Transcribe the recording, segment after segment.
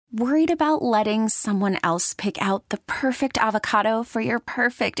Worried about letting someone else pick out the perfect avocado for your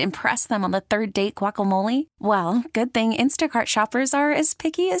perfect impress them on the third date guacamole? Well, good thing Instacart shoppers are as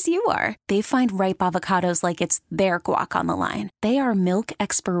picky as you are. They find ripe avocados like it's their guac on the line. They are milk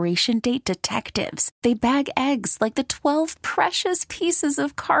expiration date detectives. They bag eggs like the 12 precious pieces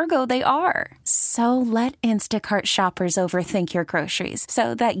of cargo they are. So let Instacart shoppers overthink your groceries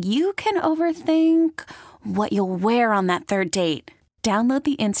so that you can overthink what you'll wear on that third date. Download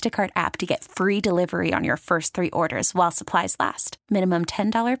the Instacart app to get free delivery on your first 3 orders while supplies last. Minimum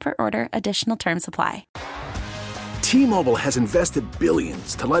 $10 per order. Additional terms apply. T-Mobile has invested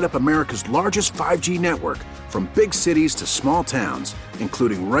billions to light up America's largest 5G network, from big cities to small towns,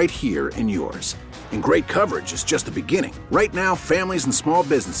 including right here in yours. And great coverage is just the beginning. Right now, families and small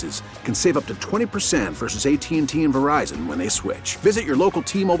businesses can save up to 20% versus AT&T and Verizon when they switch. Visit your local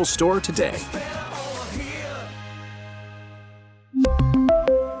T-Mobile store today.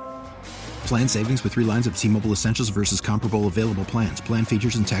 Plan savings with 3 lines of T-Mobile Essentials versus comparable available plans. Plan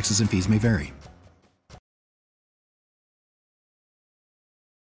features and taxes and fees may vary.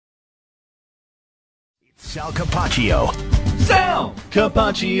 Sal Capaccio. Sal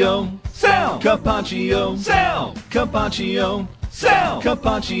Capaccio. Sal Capaccio. Sal Capaccio. Sal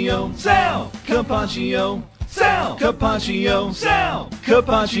Capaccio. Sal Capaccio. Sal Capaccio. Sal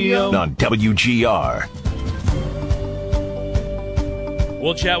Capaccio. On WGR.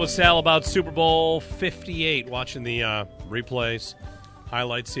 We'll chat with Sal about Super Bowl 58, watching the replays,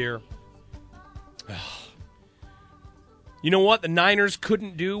 highlights here. You know what? The Niners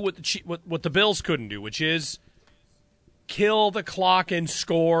couldn't do what the Bills couldn't do, which is kill the clock and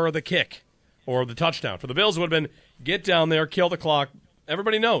score the kick or the touchdown. For the Bills, it would have been get down there, kill the clock.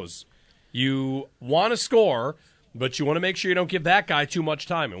 Everybody knows you want to score, but you want to make sure you don't give that guy too much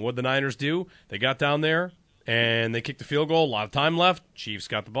time. And what did the Niners do? They got down there, and they kicked the field goal. A lot of time left. Chiefs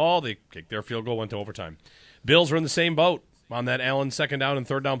got the ball. They kicked their field goal, went to overtime. Bills were in the same boat on that Allen second down and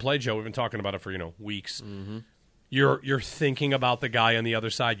third down play, Joe. We've been talking about it for, weeks. Mm-hmm. You're thinking about the guy on the other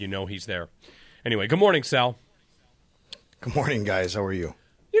side. You know he's there. Anyway, good morning, Sal. Good morning, guys. How are you?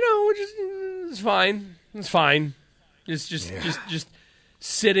 It's fine. It's fine. Just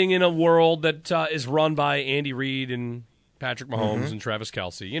sitting in a world that is run by Andy Reid and Patrick Mahomes and Travis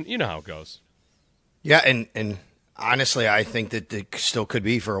Kelce. You know how it goes. Yeah, and honestly, I think that it still could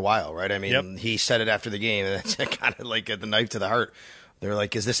be for a while, right? I mean, He said it after the game, and it's kind of like the knife to the heart. They're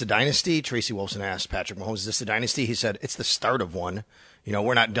like, is this a dynasty? Tracy Wolfson asked Patrick Mahomes, is this a dynasty? He said, it's the start of one.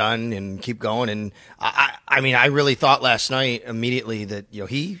 We're not done and keep going. And I really thought last night immediately that,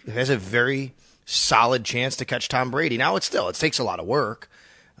 he has a very solid chance to catch Tom Brady. Now it takes a lot of work.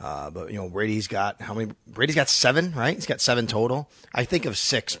 But Brady's got how many? Brady's got 7, right? He's got 7 total. I think of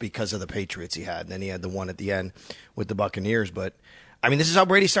 6 because of the Patriots he had. And then he had the one at the end with the Buccaneers. But this is how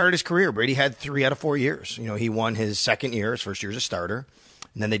Brady started his career. Brady had 3 out of 4 years. He won his second year, his first year as a starter,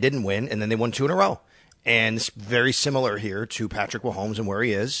 and then they didn't win, and then they won 2 in a row. And it's very similar here to Patrick Mahomes and where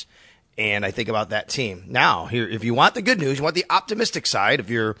he is. And I think about that team. Now, here, if you want the good news, you want the optimistic side, if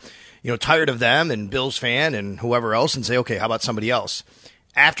you're, tired of them and Bills fan and whoever else, and say, okay, how about somebody else?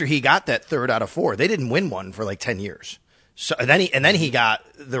 After he got that 3rd out of 4, they didn't win one for like 10 years. So and then he got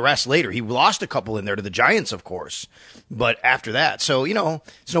the rest later. He lost a couple in there to the Giants, of course. But after that, so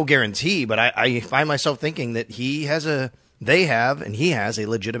it's no guarantee. But I find myself thinking that he has a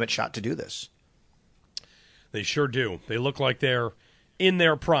legitimate shot to do this. They sure do. They look like they're in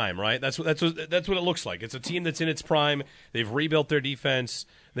their prime, right? That's what it looks like. It's a team that's in its prime. They've rebuilt their defense.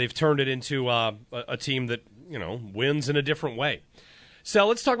 They've turned it into a team that wins in a different way. So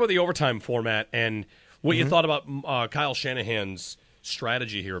let's talk about the overtime format and what you thought about Kyle Shanahan's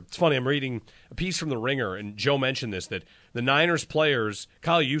strategy here. It's funny, I'm reading a piece from The Ringer, and Joe mentioned this, that the Niners players,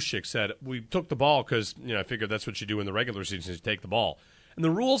 Kyle Juszczyk said, we took the ball because, I figured that's what you do in the regular season is you take the ball. And the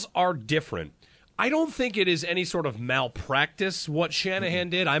rules are different. I don't think it is any sort of malpractice what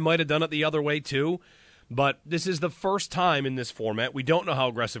Shanahan did. I might have done it the other way too, but this is the first time in this format. We don't know how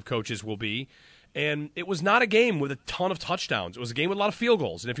aggressive coaches will be. And it was not a game with a ton of touchdowns. It was a game with a lot of field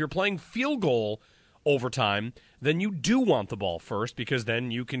goals. And if you're playing field goal overtime, then you do want the ball first because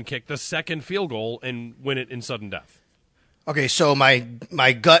then you can kick the second field goal and win it in sudden death. Okay, so my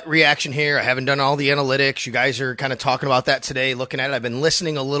gut reaction here, I haven't done all the analytics. You guys are kind of talking about that today, looking at it. I've been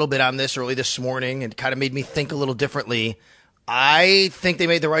listening a little bit on this early this morning. It kind of made me think a little differently. I think they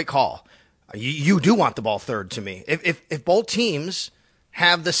made the right call. You do want the ball third to me. If both teams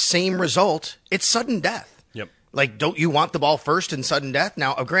have the same result, it's sudden death. Yep. Like, don't you want the ball first in sudden death?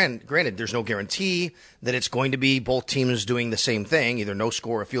 Now, granted, there's no guarantee that it's going to be both teams doing the same thing, either no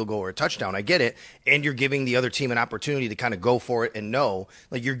score, a field goal, or a touchdown. I get it. And you're giving the other team an opportunity to kind of go for it and know.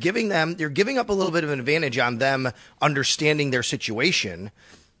 Like, you're giving up a little bit of an advantage on them understanding their situation.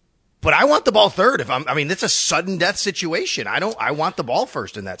 But I want the ball third. It's a sudden death situation. I want the ball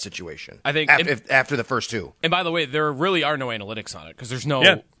first in that situation. I think after the first two. And by the way, there really are no analytics on it because there's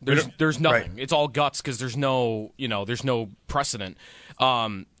there's nothing. Right. It's all guts because there's no precedent.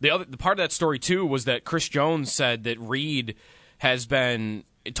 The part of that story too was that Chris Jones said that Reed has been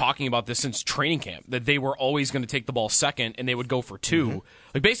talking about this since training camp, that they were always going to take the ball second and they would go for two. Mm-hmm.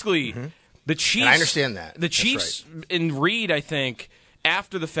 Like basically, the Chiefs. And I understand that. The Chiefs in Reed, I think.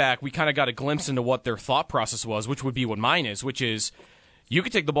 After the fact, we kind of got a glimpse into what their thought process was, which would be what mine is, which is you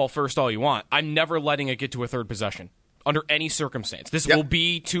can take the ball first all you want. I'm never letting it get to a third possession under any circumstance. This will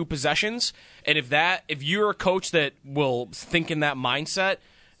be 2 possessions, and if you're a coach that will think in that mindset,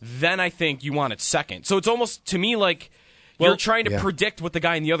 then I think you want it second. So it's almost to me like you're trying to predict what the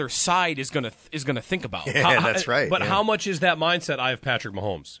guy on the other side is going to think about. Yeah, that's right. But how much is that mindset? I have Patrick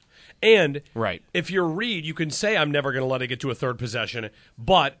Mahomes. And if you're Reed, you can say, I'm never going to let it get to a third possession.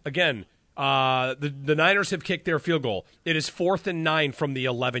 But, again, the Niners have kicked their field goal. It is 4th and 9 from the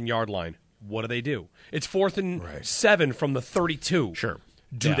 11-yard line. What do? It's 4th and 7 from the 32. Sure.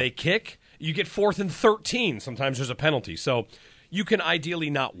 Do they kick? You get 4th and 13. Sometimes there's a penalty. So you can ideally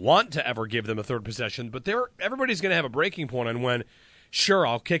not want to ever give them a third possession, but everybody's going to have a breaking point on when, sure,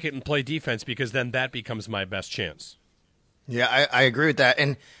 I'll kick it and play defense because then that becomes my best chance. Yeah, I agree with that.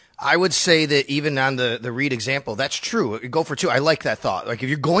 And I would say that even on the Reed example, that's true. Go for 2. I like that thought. Like, if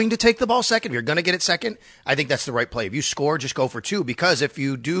you're going to take the ball second, if you're going to get it second, I think that's the right play. If you score, just go for 2, because if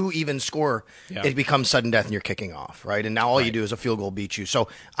you do even score, it becomes sudden death and you're kicking off, right? And now all you do is a field goal beat you. So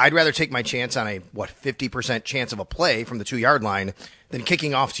I'd rather take my chance on a 50% chance of a play from the 2-yard line than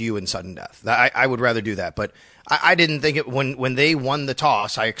kicking off to you in sudden death. I would rather do that. But I didn't think it when they won the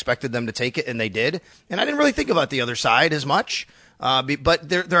toss, I expected them to take it, and they did. And I didn't really think about the other side as much. But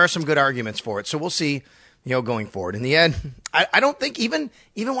there are some good arguments for it. So we'll see, going forward. In the end, I don't think even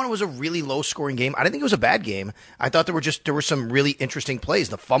when it was a really low-scoring game, I didn't think it was a bad game. I thought there were some really interesting plays.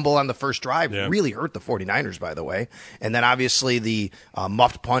 The fumble on the first drive really hurt the 49ers, by the way. And then obviously the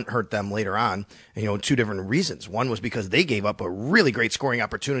muffed punt hurt them later on, 2 different reasons. One was because they gave up a really great scoring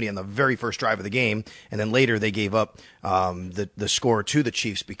opportunity on the very first drive of the game, and then later they gave up the score to the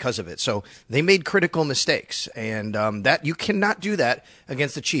Chiefs because of it. So they made critical mistakes, and that you cannot do that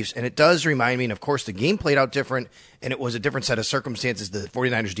against the Chiefs. And it does remind me, and of course the game played out different, and it was a different set of circumstances. The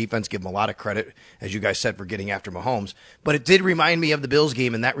 49ers defense, give them a lot of credit, as you guys said, for getting after Mahomes. But it did remind me of the Bills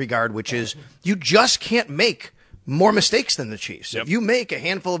game in that regard, which is you just can't make more mistakes than the Chiefs. If you make a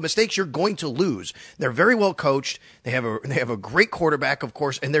handful of mistakes, you're going to lose. They're very well coached. They have a great quarterback, of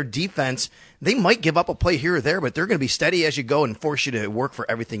course, and their defense, they might give up a play here or there, but they're going to be steady as you go and force you to work for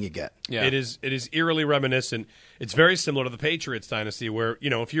everything you get. Yeah. It is eerily reminiscent. It's very similar to the Patriots dynasty where,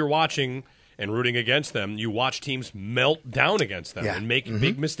 if you're watching and rooting against them, you watch teams melt down against them and make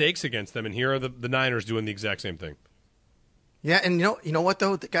big mistakes against them. And here are the Niners doing the exact same thing. Yeah, and you know what,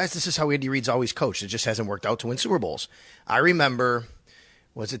 though? Guys, this is how Andy Reid's always coached. It just hasn't worked out to win Super Bowls. I remember,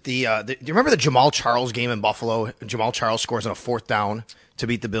 was it do you remember the Jamal Charles game in Buffalo? Jamal Charles scores on a 4th down to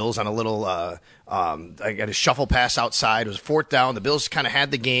beat the Bills on a little I got a shuffle pass outside. It was 4th down. The Bills kind of had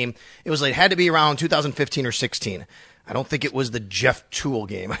the game. It had to be around 2015 or 16. I don't think it was the Jeff Toole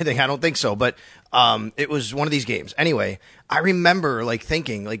game. I don't think so, but it was one of these games. Anyway, I remember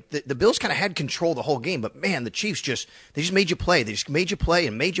thinking the Bills kind of had control the whole game, but man, the Chiefs just made you play. They just made you play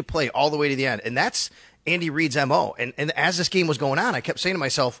and made you play all the way to the end, and that's Andy Reid's MO. And as this game was going on, I kept saying to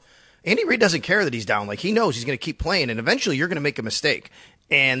myself, Andy Reid doesn't care that he's down. He knows he's going to keep playing, and eventually you're going to make a mistake.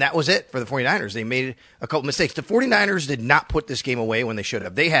 And that was it for the 49ers. They made a couple mistakes. The 49ers did not put this game away when they should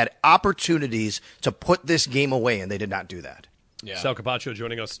have. They had opportunities to put this game away, and they did not do that. Yeah. Sal Capaccio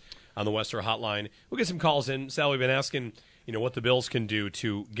joining us on the Western Hotline. We'll get some calls in. Sal, we've been asking, what the Bills can do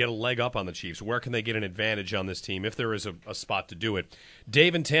to get a leg up on the Chiefs. Where can they get an advantage on this team if there is a spot to do it?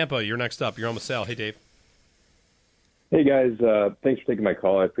 Dave in Tampa, you're next up. You're on with Sal. Hey, Dave. Hey, guys. Thanks for taking my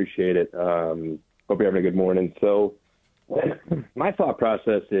call. I appreciate it. Hope you're having a good morning. So my thought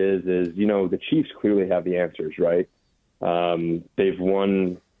process is the Chiefs clearly have the answers, right? They've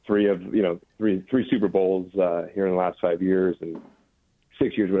won three Super Bowls here in the last 5 years and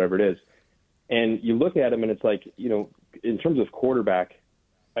 6 years, whatever it is. And you look at them and it's in terms of quarterback,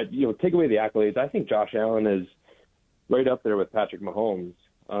 take away the accolades. I think Josh Allen is right up there with Patrick Mahomes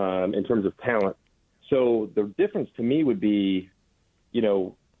in terms of talent. So the difference to me would be,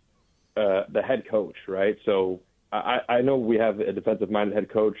 the head coach, right? So I know we have a defensive-minded head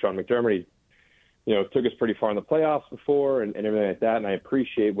coach, Sean McDermott. He, took us pretty far in the playoffs before and everything like that, and I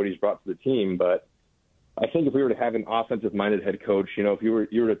appreciate what he's brought to the team. But I think if we were to have an offensive-minded head coach, if you were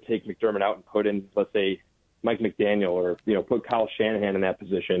to take McDermott out and put in, let's say, Mike McDaniel or, put Kyle Shanahan in that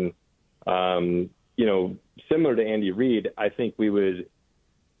position, similar to Andy Reid, I think we would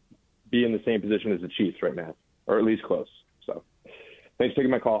be in the same position as the Chiefs right now, or at least close. So thanks for taking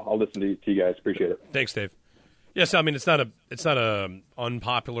my call. I'll listen to you guys. Appreciate it. Thanks, Dave. Yes, I mean it's not a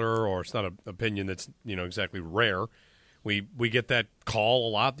unpopular, or it's not an opinion that's exactly rare. We get that call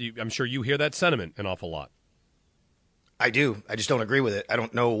a lot. I'm sure you hear that sentiment an awful lot. I do. I just don't agree with it. I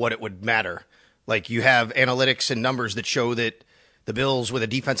don't know what it would matter. Like, you have analytics and numbers that show that the Bills with a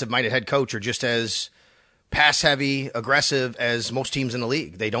defensive-minded head coach are just as pass-heavy, aggressive as most teams in the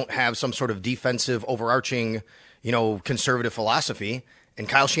league. They don't have some sort of defensive, overarching, conservative philosophy. And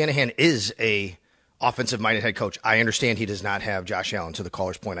Kyle Shanahan is a offensive-minded head coach. I understand he does not have Josh Allen. To the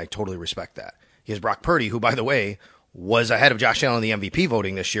caller's point, I totally respect that. He has Brock Purdy, who, by the way, was ahead of Josh Allen in the MVP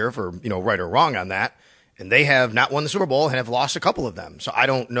voting this year for, right or wrong on that. And they have not won the Super Bowl and have lost a couple of them. So I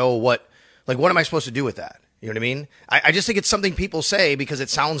don't know what am I supposed to do with that? You know what I mean? I just think it's something people say because it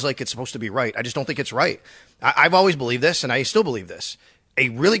sounds like it's supposed to be right. I just don't think it's right. I've always believed this, and I still believe this. A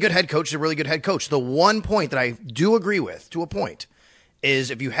really good head coach is a really good head coach. The one point that I do agree with, to a point, is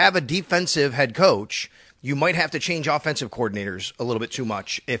if you have a defensive head coach, you might have to change offensive coordinators a little bit too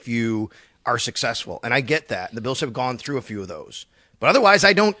much if you are successful. And I get that. The Bills have gone through a few of those. But otherwise,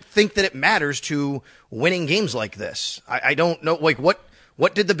 I don't think that it matters to winning games like this. I don't know,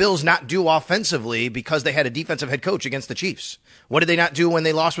 what did the Bills not do offensively because they had a defensive head coach against the Chiefs? What did they not do when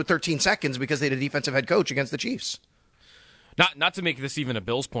they lost with 13 seconds because they had a defensive head coach against the Chiefs? Not to make this even a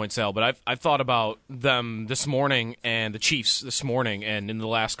Bills point, Sal, but I've thought about them this morning and the Chiefs this morning and in the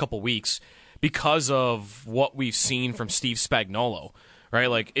last couple weeks because of what we've seen from Steve Spagnuolo,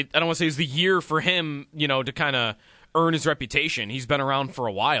 right? I don't want to say it's the year for him, to kind of earn his reputation. He's been around for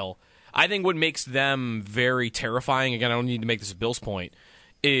a while. I think what makes them very terrifying, again, I don't need to make this a Bills point,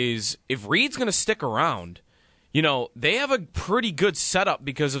 is if Reid's going to stick around, they have a pretty good setup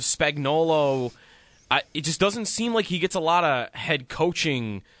because of Spagnuolo. It just doesn't seem like he gets a lot of head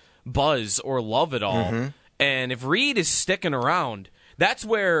coaching buzz or love at all. Mm-hmm. And if Reid is sticking around, that's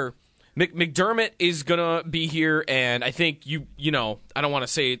where McDermott is going to be here. And I think, I don't want to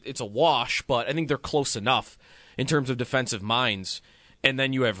say it's a wash, but I think they're close enough in terms of defensive minds. And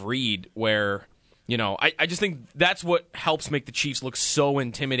then you have Reid where, I just think that's what helps make the Chiefs look so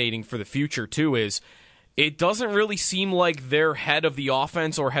intimidating for the future, too, is it doesn't really seem like their head of the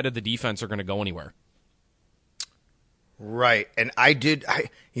offense or head of the defense are going to go anywhere. Right. And I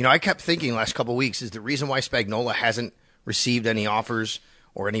kept thinking last couple of weeks is the reason why Spagnuolo hasn't received any offers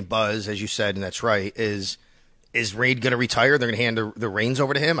or any buzz, as you said, and that's right, is Reid going to retire? They're going to hand the reins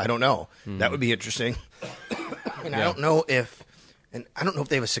over to him? I don't know. Mm-hmm. That would be interesting. And I don't know if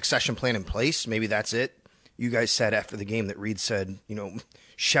they have a succession plan in place. Maybe that's it. You guys said after the game that Reid said,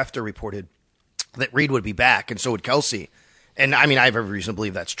 Schefter reported that Reid would be back, and so would Kelsey. And, I mean, I have every reason to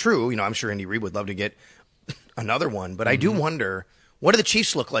believe that's true. I'm sure Andy Reid would love to get another one. But I do wonder, what do the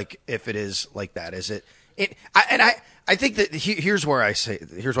Chiefs look like if it is like that? Is it I think that here's where I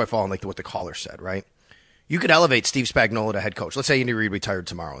fall in what the caller said, right? You could elevate Steve Spagnuolo to head coach. Let's say Andy Reid retired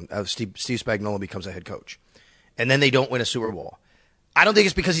tomorrow, and Steve Spagnuolo becomes a head coach. And then they don't win a Super Bowl. I don't think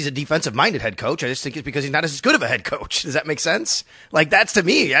it's because he's a defensive-minded head coach. I just think it's because he's not as good of a head coach. Does that make sense? That's to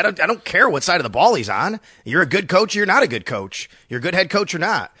me. I don't care what side of the ball he's on. You're a good coach. You're not a good coach. You're a good head coach or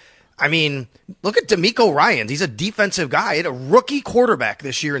not. I mean, look at DeMeco Ryans. He's a defensive guy. He had a rookie quarterback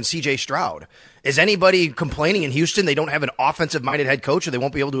this year in C.J. Stroud. Is anybody complaining in Houston they don't have an offensive-minded head coach or they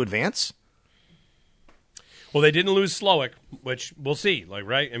won't be able to advance? Well, they didn't lose Slowick, which we'll see.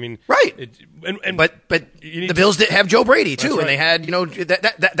 Right? I mean, right. But the Bills did have Joe Brady too, and they had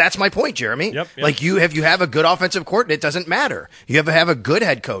that's my point, Jeremy. Yep. You have a good offensive coordinator, it doesn't matter. You have a good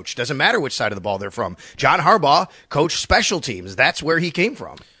head coach, doesn't matter which side of the ball they're from. John Harbaugh coached special teams. That's where he came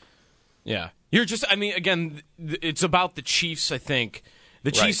from. Yeah, again, it's about the Chiefs. I think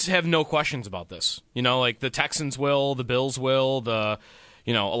the Chiefs have no questions about this. The Texans will, the Bills will, a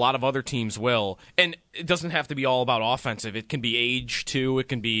lot of other teams will. And it doesn't have to be all about offensive. It can be age, too. It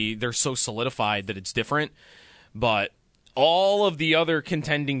can be they're so solidified that it's different. But all of the other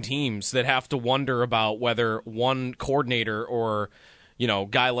contending teams that have to wonder about whether one coordinator or,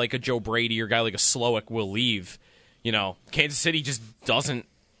 guy like a Joe Brady or guy like a Slowick will leave, Kansas City just doesn't,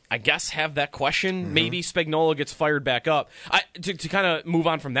 I guess, have that question. Mm-hmm. Maybe Spagnuolo gets fired back up. To kind of move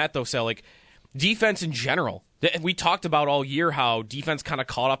on from that, though, Sal, defense in general, We talked about all year how defense kind of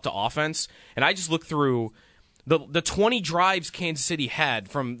caught up to offense, and I just looked through the 20 drives Kansas City had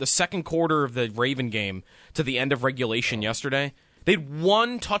from the second quarter of the Raven game to the end of regulation yesterday. They had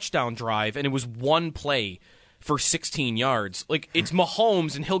one touchdown drive, and it was one play for 16 yards. Like, it's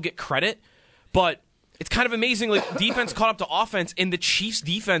Mahomes, and he'll get credit, but it's kind of amazing. Like, defense caught up to offense, and the Chiefs'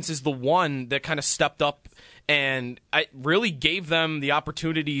 defense is the one that kind of stepped up and I really gave them the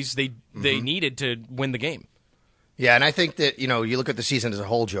opportunities they needed to win the game. Yeah, and I think that, you look at the season as a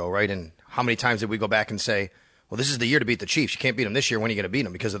whole, Joe, right? And how many times did we go back and say, well, this is the year to beat the Chiefs. You can't beat them this year. When are you going to beat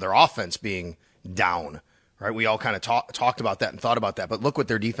them? Because of their offense being down, right? We all kind of talked about that and thought about that. But look what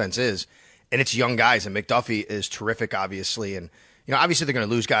their defense is. And it's young guys. And McDuffie is terrific, obviously. And, obviously they're going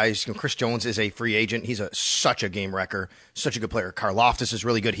to lose guys. Chris Jones is a free agent. He's such a game wrecker, such a good player. Karlaftis is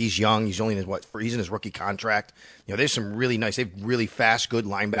really good. He's young. He's only he's in his rookie contract. There's some really nice, they have really fast, good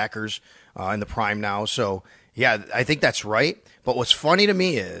linebackers in the prime now. So, yeah, I think that's right. But what's funny to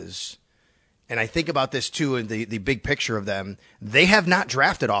me is, and I think about this too in the big picture of them, they have not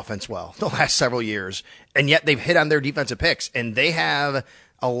drafted offense well the last several years, and yet they've hit on their defensive picks, and they have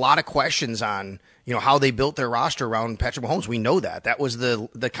a lot of questions on how they built their roster around Patrick Mahomes. We know that. That was the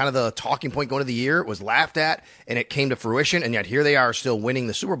kind of the talking point going into the year. It was laughed at, and it came to fruition, and yet here they are still winning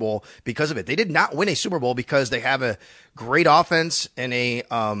the Super Bowl because of it. They did not win a Super Bowl because they have a great offense and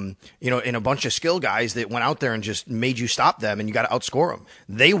and a bunch of skill guys that went out there and just made you stop them, and you got to outscore them.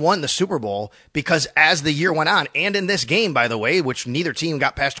 They won the Super Bowl because as the year went on, and in this game, by the way, which neither team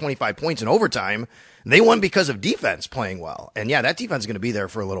got past 25 points in overtime, they won because of defense playing well. And, yeah, that defense is going to be there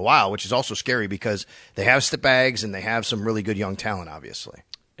for a little while, which is also scary because they have bags and they have some really good young talent, obviously.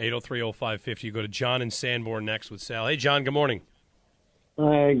 803-0550. You go to John in Sanborn next with Sal. Hey, John, good morning.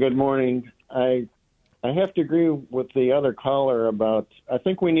 Hi, good morning. I have to agree with the other caller about I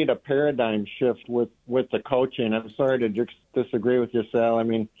think we need a paradigm shift with the coaching. I'm sorry to disagree with you, Sal. I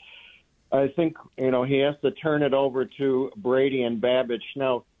mean, I think, he has to turn it over to Brady and Babbage.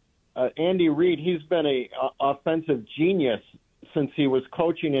 Now, Andy Reid, he's been a offensive genius since he was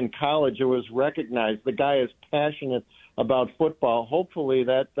coaching in college. It was recognized. The guy is passionate about football. Hopefully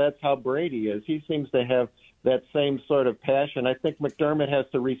that's how Brady is. He seems to have that same sort of passion. I think McDermott has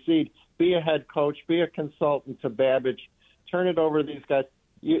to recede, be a head coach, be a consultant to Babbage, turn it over to these guys.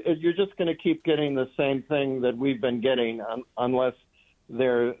 You're just going to keep getting the same thing that we've been getting unless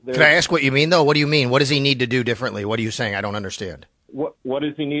they're Can I ask what you mean, though? What do you mean? What does he need to do differently? What are you saying? I don't understand. What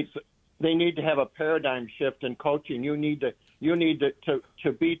does he need? They need to have a paradigm shift in coaching. You need to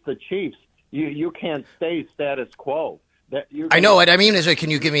beat the Chiefs. You can't stay status quo. I know what I mean. Can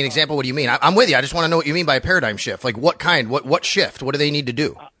you give me an example? What do you mean? I'm with you. I just want to know what you mean by a paradigm shift. Like what kind? What shift? What do they need to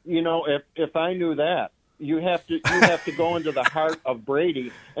do? If I knew that, you have to go into the heart of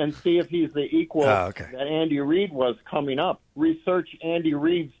Brady and see if he's the equal that Andy Reid was coming up. Research Andy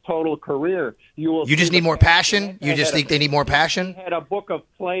Reid's total career. You just need more passion? You just think they need more passion? He had a book of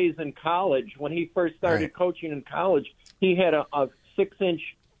plays in college. When he first started coaching in college, he had a 6-inch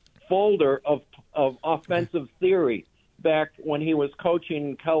folder of offensive theory back when he was coaching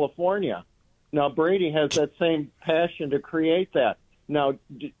in California. Now, Brady has that same passion to create that. Now,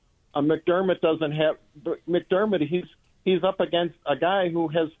 McDermott doesn't have – McDermott, he's up against a guy who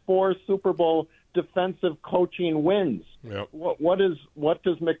has 4 Super Bowl defensive coaching wins. Yep. What does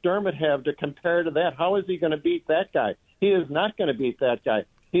McDermott have to compare to that? How is he going to beat that guy? He is not going to beat that guy.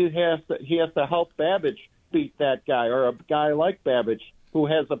 He has to help Babbage beat that guy, or a guy like Babbage who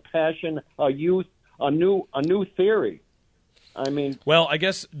has a passion, a new theory. I mean, well, I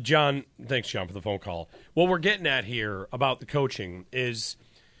guess, John, thanks, John, for the phone call. What we're getting at here about the coaching is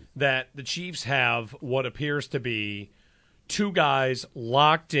that the Chiefs have what appears to be 2 guys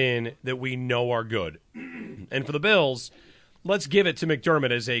locked in that we know are good. And for the Bills, let's give it to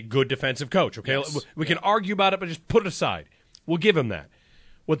McDermott as a good defensive coach, okay? Yes. We can argue about it, but just put it aside. We'll give him that.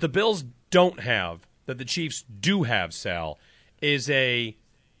 What the Bills don't have, that the Chiefs do have, Sal, is a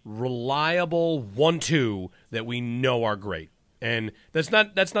reliable 1-2 that we know are great. And that's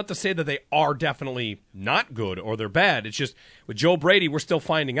not to say that they are definitely not good or they're bad. It's just with Joe Brady, we're still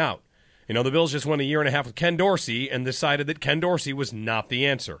finding out. The Bills just went a year and a half with Ken Dorsey and decided that Ken Dorsey was not the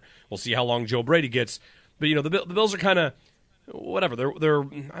answer. We'll see how long Joe Brady gets. But, the Bills are kind of, whatever. They're I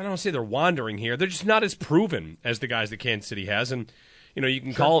don't want to say they're wandering here. They're just not as proven as the guys that Kansas City has. And, you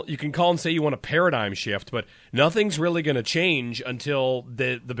can call and say you want a paradigm shift, but nothing's really going to change until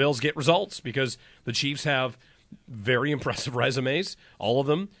the Bills get results because the Chiefs have very impressive resumes, all of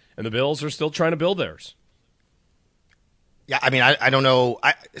them, and the Bills are still trying to build theirs. Yeah, I mean, I don't know.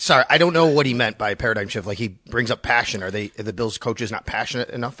 I don't know what he meant by paradigm shift. Like, he brings up passion. Are the Bills coaches not passionate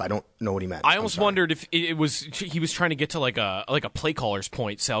enough? I don't know what he meant. I almost wondered if he was trying to get to like a play caller's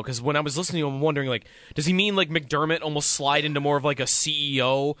point, Sal. Because when I was listening to him, I'm wondering, like, does he mean like McDermott almost slide into more of like a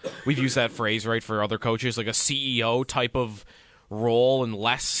CEO? We've used that phrase, right, for other coaches, like a CEO type of role and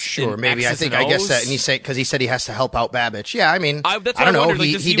less. Sure, maybe. I guess that, and he said he has to help out Babbage. Yeah, I mean, I don't know. Wondered,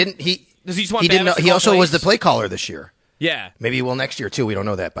 he didn't. He does he just want? He didn't know. He also plays? was the play caller this year. Yeah. Maybe he will next year, too. We don't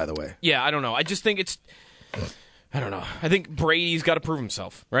know that, by the way. Yeah, I don't know. I just think I don't know. I think Brady's got to prove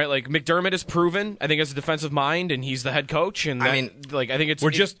himself, right? Like, McDermott is proven, I think, has a defensive mind, and he's the head coach. And I think it's... I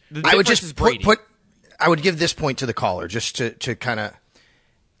would just I would give this point to the caller, just to kind of...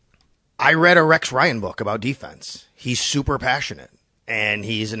 I read a Rex Ryan book about defense. He's super passionate, and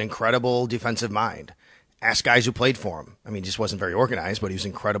he's an incredible defensive mind. Ask guys who played for him. I mean, he just wasn't very organized, but he was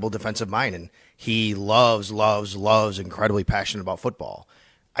an incredible defensive mind, and he loves, incredibly passionate about football.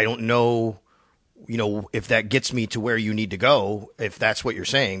 I don't know, if that gets me to where you need to go, if that's what you're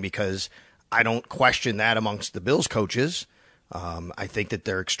saying, because I don't question that amongst the Bills coaches. I think that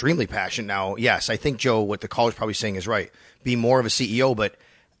they're extremely passionate. Now, yes, I think, Joe, what the caller's probably saying is right. Be more of a CEO, but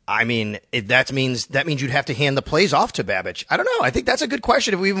I mean, if that means you'd have to hand the plays off to Babbage. I don't know. I think that's a good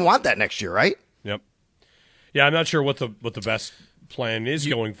question if we even want that next year, right? Yep. Yeah, I'm not sure what the best plan is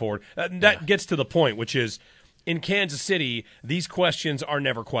going forward. That gets to the point, which is in Kansas City, these questions are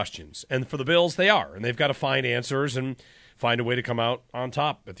never questions. And for the Bills, they are. And they've got to find answers and find a way to come out on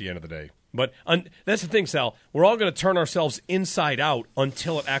top at the end of the day. But that's the thing, Sal. We're all going to turn ourselves inside out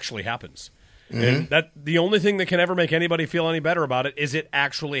until it actually happens. Mm-hmm. And the only thing that can ever make anybody feel any better about it is it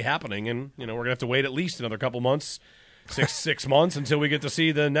actually happening. And, we're going to have to wait at least another couple months, six months, until we get to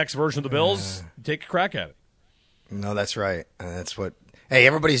see the next version of the Bills take a crack at it. No, that's right. That's what. Hey,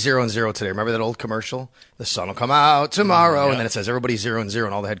 everybody's 0-0 today. Remember that old commercial? The sun will come out tomorrow, and then it says everybody's 0-0,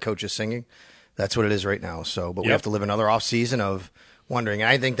 and all the head coaches singing. That's what it is right now. So, but we have to live another off season of wondering. And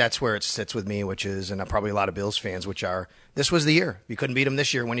I think that's where it sits with me, which is, and probably a lot of Bills fans, which are, this was the year. You couldn't beat them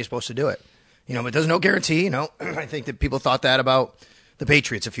this year. When you're supposed to do it, but there's no guarantee. I think that people thought that about the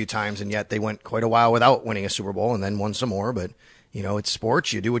Patriots a few times, and yet they went quite a while without winning a Super Bowl, and then won some more. But it's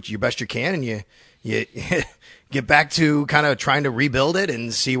sports. You do what you best you can, and you get back to kind of trying to rebuild it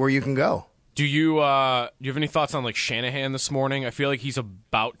and see where you can go. Do you have any thoughts on like Shanahan this morning? I feel like he's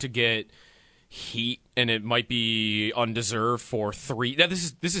about to get heat, and it might be undeserved for three. Now,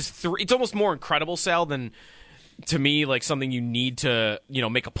 this is three. It's almost more incredible, Sal, than to me like something you need to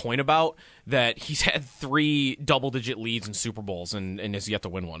make a point about. That he's had 3 double-digit leads in Super Bowls and has yet to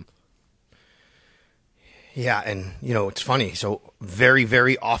win one. Yeah, and, it's funny. So, very,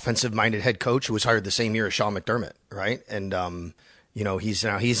 very offensive-minded head coach who was hired the same year as Sean McDermott, right? And,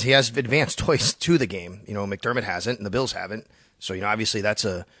 he has advanced twice to the game. McDermott hasn't, and the Bills haven't. So, obviously that's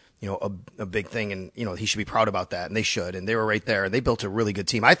a big thing, and, he should be proud about that, and they should. And they were right there, and they built a really good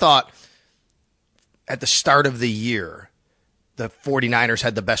team. I thought at the start of the year, the 49ers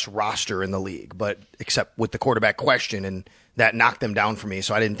had the best roster in the league, but except with the quarterback question, and that knocked them down for me.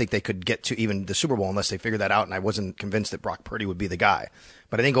 So I didn't think they could get to even the Super Bowl unless they figured that out, and I wasn't convinced that Brock Purdy would be the guy.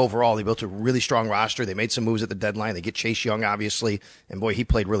 But I think overall they built a really strong roster. They made some moves at the deadline. They get Chase Young, obviously, and boy, he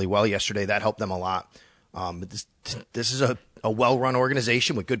played really well yesterday. That helped them a lot. But this is a well-run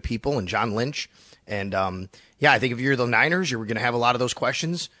organization with good people and John Lynch. And, I think if you're the Niners, you're going to have a lot of those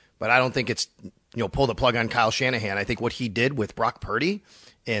questions, but I don't think it's pull the plug on Kyle Shanahan. I think what he did with Brock Purdy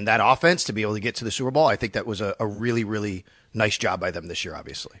and that offense to be able to get to the Super Bowl, I think that was a really, really nice job by them this year,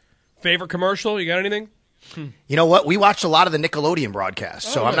 obviously. Favorite commercial? You got anything? You know what? We watched a lot of the Nickelodeon broadcast,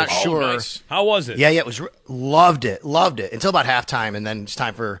 so I'm not sure. Nice. How was it? Yeah, it was. Loved it until about halftime, and then it's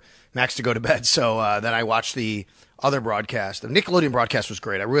time for Max to go to bed. So then I watched the other broadcast. The Nickelodeon broadcast was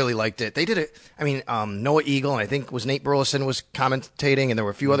great. I really liked it. They did it. I mean, Noah Eagle, and I think was Nate Burleson was commentating, and there were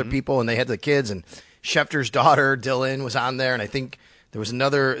a few other people, and they had the kids, and Schefter's daughter Dylan was on there, and I think there was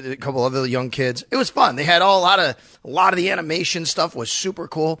a couple other young kids. It was fun. They had a lot of the animation stuff was super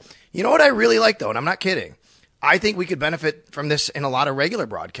cool. You know what I really like though, and I'm not kidding. I think we could benefit from this in a lot of regular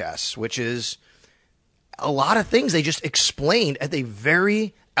broadcasts, which is a lot of things they just explained at a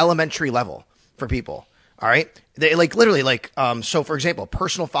very elementary level for people. All right. They so for example,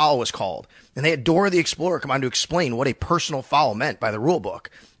 personal foul was called, and they had Dora the Explorer come on to explain what a personal foul meant by the rule book.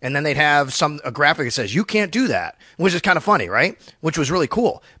 And then they'd have a graphic that says, you can't do that, which is kind of funny, right? Which was really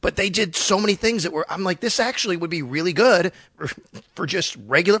cool. But they did so many things I'm like, this actually would be really good for just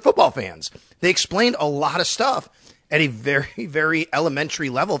regular football fans. They explained a lot of stuff at a very, very elementary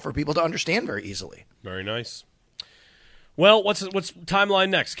level for people to understand very easily. Very nice. Well, what's timeline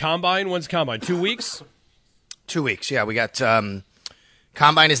next? Combine? When's Combine? 2 weeks? 2 weeks. Yeah, we got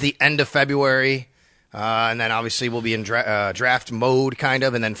Combine is the end of February, and then obviously we'll be in draft mode, kind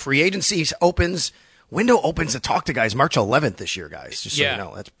of, and then free agency window opens to talk to guys March 11th this year, guys, just so you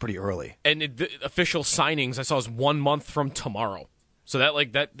know. That's pretty early. And the official signings I saw is 1 month from tomorrow. So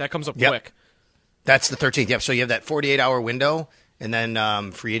that comes up quick. That's the 13th. Yep. So you have that 48-hour window, and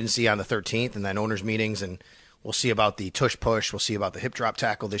then free agency on the 13th, and then owners' meetings, and we'll see about the tush push. We'll see about the hip drop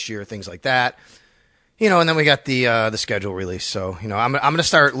tackle this year, things like that. And then we got the schedule release. So, I'm going to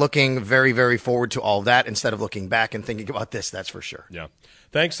start looking very, very forward to all of that instead of looking back and thinking about this. That's for sure. Yeah.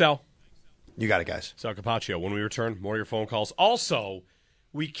 Thanks, Sal. You got it, guys. Sal Capaccio. When we return, more of your phone calls. Also,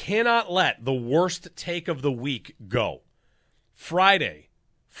 we cannot let the worst take of the week go. Friday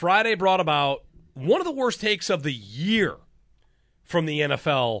brought about one of the worst takes of the year from the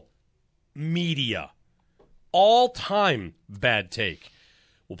NFL media. All-time bad take.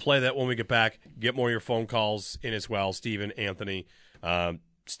 We'll play that when we get back. Get more of your phone calls in as well. Steven, Anthony,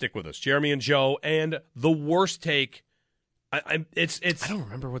 stick with us. Jeremy and Joe, and the worst take. I don't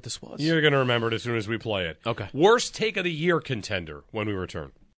remember what this was. You're going to remember it as soon as we play it. Okay. Worst take of the year contender when we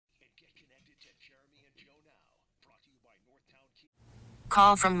return.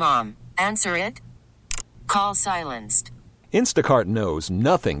 Call from mom. Answer it. Call silenced. Instacart knows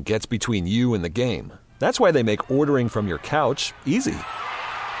nothing gets between you and the game. That's why they make ordering from your couch easy.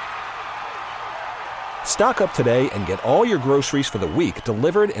 Stock up today and get all your groceries for the week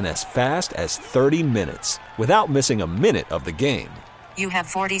delivered in as fast as 30 minutes without missing a minute of the game. You have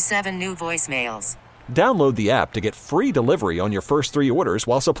 47 new voicemails. Download the app to get free delivery on your first 3 orders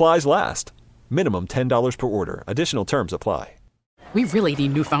while supplies last. Minimum $10 per order. Additional terms apply. We really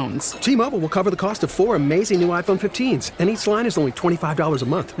need new phones. T-Mobile will cover the cost of 4 amazing new iPhone 15s, and each line is only $25 a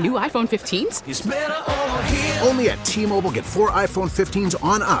month. New iPhone 15s? It's better over here. Only at T-Mobile, get 4 iPhone 15s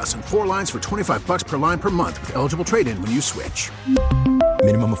on us and 4 lines for $25 per line per month with eligible trade-in when you switch.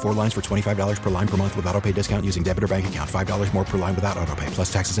 Minimum of 4 lines for $25 per line per month with autopay discount using debit or bank account. $5 more per line without autopay,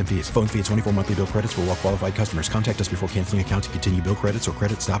 plus taxes and fees. Phone fee at 24 monthly bill credits for well-qualified customers. Contact us before canceling account to continue bill credits or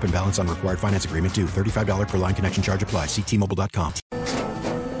credit stop and balance on required finance agreement due. $35 per line connection charge applies. See T-Mobile.com.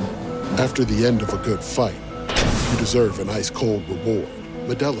 After the end of a good fight, you deserve an ice-cold reward.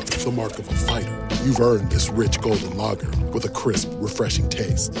 Modelo is the mark of a fighter. You've earned this rich golden lager with a crisp, refreshing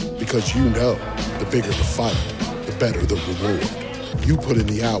taste. Because you know, the bigger the fight, the better the reward. You put in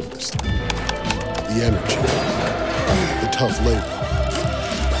the hours, the energy, the tough labor.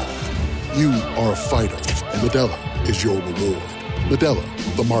 You are a fighter, and Modelo is your reward.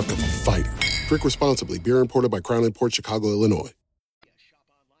 Modelo, the mark of a fighter. Drink responsibly. Beer imported by Crown Imports, Chicago, Illinois.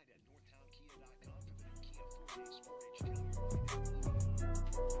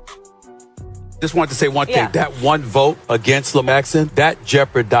 Just wanted to say one thing. Yeah. That one vote against Lamar Jackson, that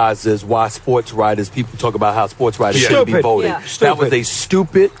jeopardizes why sports writers, people talk about how sports writers shouldn't be voting. Yeah. That was a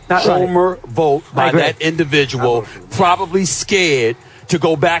stupid homer vote by that individual, probably scared to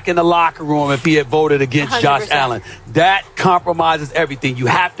go back in the locker room if he had voted against 100%. Josh Allen. That compromises everything. You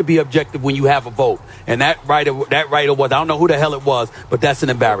have to be objective when you have a vote. And that writer was, I don't know who the hell it was, but that's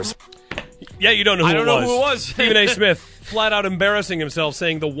an embarrassment. Yeah, you don't know who it was. I don't know who it was. Stephen A. Smith flat out embarrassing himself,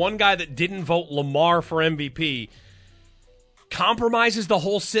 saying the one guy that didn't vote Lamar for MVP compromises the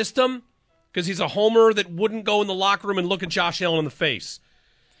whole system because he's a homer that wouldn't go in the locker room and look at Josh Allen in the face.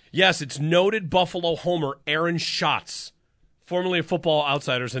 Yes, it's noted Buffalo homer Aaron Schatz, formerly of Football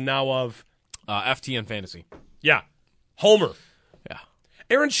Outsiders and now of FTN Fantasy. Yeah, homer. Yeah.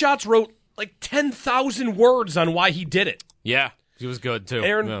 Aaron Schatz wrote like 10,000 words on why he did it. Yeah. He was good, too.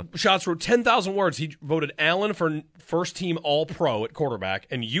 Aaron Schatz wrote 10,000 words. He voted Allen for first-team All-Pro at quarterback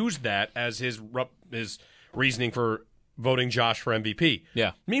and used that as his reasoning for voting Josh for MVP.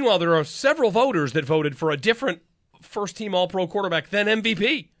 Yeah. Meanwhile, there are several voters that voted for a different first-team All-Pro quarterback than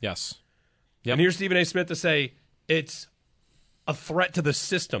MVP. Yes. Yep. And here's Stephen A. Smith to say it's a threat to the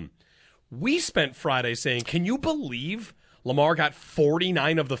system. We spent Friday saying, can you believe Lamar got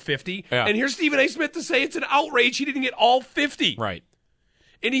 49 of the 50. Yeah. And here's Stephen A. Smith to say it's an outrage he didn't get all 50. Right.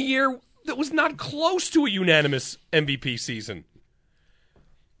 In a year that was not close to a unanimous MVP season.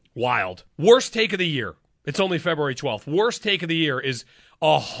 Wild. Worst take of the year. It's only February 12th. Worst take of the year is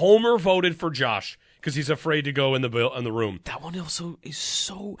a homer voted for Josh because he's afraid to go in the room. That one also is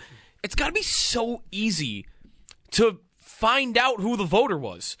so... It's got to be so easy to find out who the voter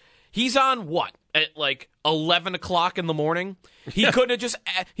was. He's on what? At like 11 o'clock in the morning? He couldn't have just...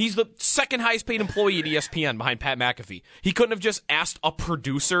 He's the second highest paid employee at ESPN behind Pat McAfee. He couldn't have just asked a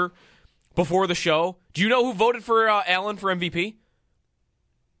producer before the show, do you know who voted for Allen for MVP?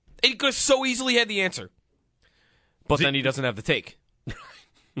 He could have so easily had the answer. But then he doesn't have the take.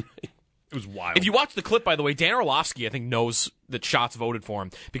 It was wild. If you watch the clip, by the way, Dan Orlovsky, I think, knows that Schatz voted for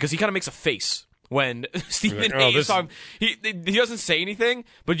him because he kind of makes a face when Stephen Hayes is talking. He doesn't say anything,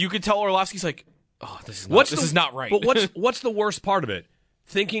 but you could tell Orlovsky's like, oh, this is not right. But what's the worst part of it?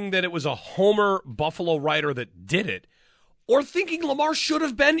 Thinking that it was a Homer Buffalo writer that did it, or thinking Lamar should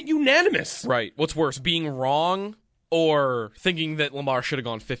have been unanimous? Right. What's worse, being wrong or thinking that Lamar should have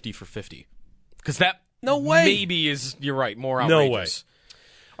gone 50 for 50? Because that maybe is, you're right, more outrageous. No way.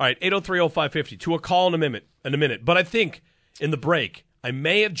 All right, 803-0550, to a call in a minute. But I think in the break, I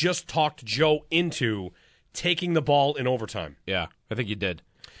may have just talked Joe into taking the ball in overtime. Yeah, I think you did.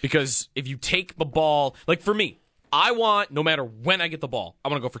 Because if you take the ball, like for me, I want, no matter when I get the ball, I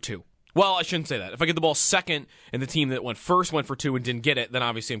want to go for 2. Well, I shouldn't say that. If I get the ball second and the team that went first went for 2 and didn't get it, then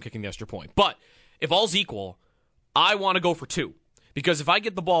obviously I'm kicking the extra point. But if all's equal, I want to go for 2. Because if I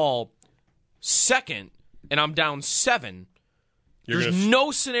get the ball second and I'm down 7, there's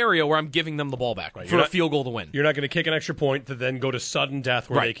no scenario where I'm giving them the ball back for a field goal to win. You're not going to kick an extra point to then go to sudden death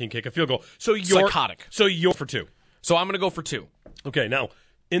where they can kick a field goal. So psychotic. So you're for 2. So I'm going to go for 2. Okay, now,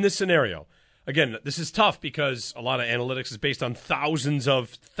 in this scenario, again, this is tough because a lot of analytics is based on thousands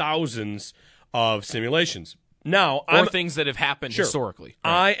of simulations. Now, things that have happened historically.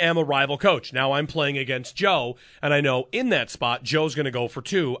 Right. I am a rival coach. Now I'm playing against Joe, and I know in that spot, Joe's going to go for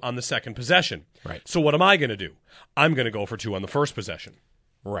 2 on the second possession. Right. So what am I going to do? I'm going to go for 2 on the first possession.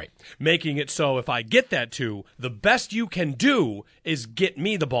 Right. Making it so if I get that 2, the best you can do is get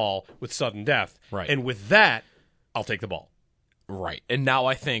me the ball with sudden death. Right. And with that, I'll take the ball. Right. And now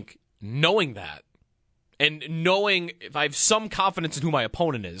I think, knowing that, and knowing if I have some confidence in who my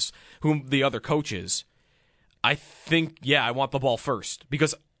opponent is, whom the other coach is, I think, I want the ball first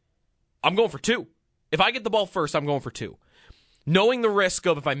because I'm going for 2. If I get the ball first, I'm going for 2. Knowing the risk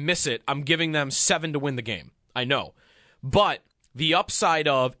of if I miss it, I'm giving them 7 to win the game. I know. But the upside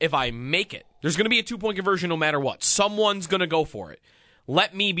of if I make it, there's going to be a 2-point conversion no matter what. Someone's going to go for it.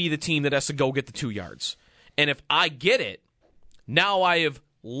 Let me be the team that has to go get the 2 yards. And if I get it, now I have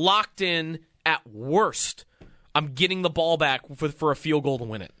locked in at worst. I'm getting the ball back for a field goal to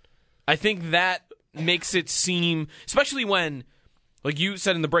win it. I think that makes it seem, especially when, like you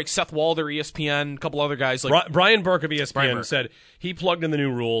said in the break, Seth Walder, ESPN, a couple other guys. Like Brian Burke of ESPN said he plugged in the new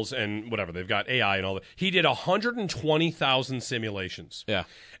rules and whatever. They've got AI and all that. He did 120,000 simulations. Yeah.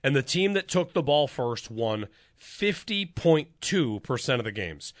 And the team that took the ball first won 50.2% of the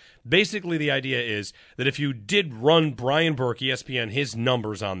games. Basically, the idea is that if you did run Brian Burke, ESPN, his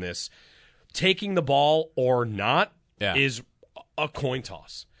numbers on this, taking the ball or not is a coin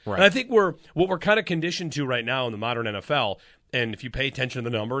toss. Right. And I think what we're kind of conditioned to right now in the modern NFL, and if you pay attention to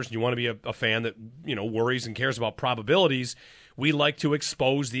the numbers and you want to be a fan that worries and cares about probabilities, we like to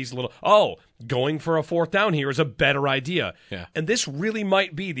expose these going for a 4th down here is a better idea. Yeah. And this really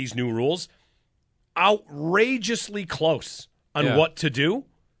might be, these new rules, outrageously close on what to do,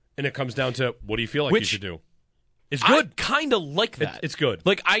 and it comes down to what do you feel like you should do. It's good. I kind of like that. It's good.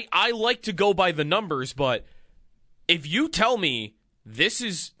 Like I like to go by the numbers, but if you tell me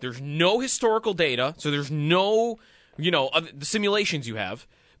there's no historical data, so there's no, the simulations you have,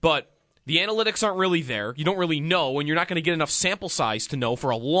 but the analytics aren't really there. You don't really know, and you're not going to get enough sample size to know for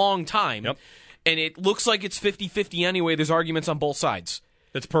a long time. Yep. And it looks like it's 50-50 anyway. There's arguments on both sides.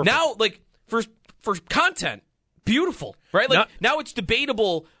 It's perfect. Now, for content, beautiful, right? Now it's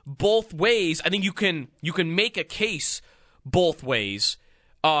debatable both ways. I think you can make a case both ways.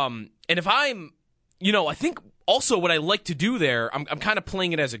 And if I'm, I think also what I like to do there, I'm kind of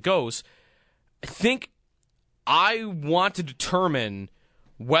playing it as it goes. I think I want to determine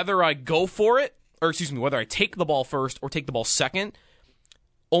whether I go for it, whether I take the ball first or take the ball second,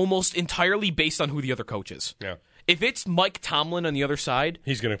 almost entirely based on who the other coach is. Yeah. If it's Mike Tomlin on the other side,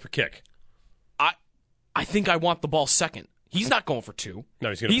 he's going to kick. I think I want the ball second. He's not going for 2. No,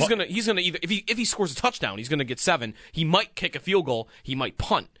 he's going to either if he scores a touchdown, he's going to get 7. He might kick a field goal. He might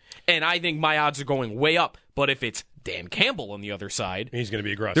punt. And I think my odds are going way up. But if it's Dan Campbell on the other side, he's going to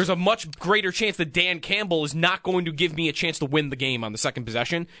be aggressive. There's a much greater chance that Dan Campbell is not going to give me a chance to win the game on the second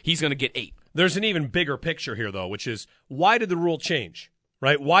possession. He's going to get 8. There's an even bigger picture here, though, which is why did the rule change?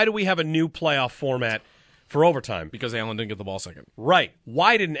 Right? Why do we have a new playoff format for overtime? Because Allen didn't get the ball second. Right.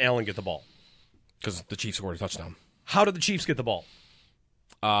 Why didn't Allen get the ball? Because the Chiefs scored a touchdown. How did the Chiefs get the ball?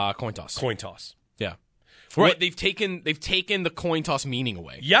 Coin toss. Coin toss. Yeah. Right. They've taken the coin toss meaning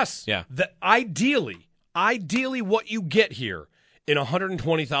away. Yes. Yeah. Ideally, what you get here in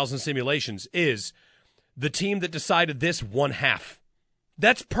 120,000 simulations is the team that decided this won half.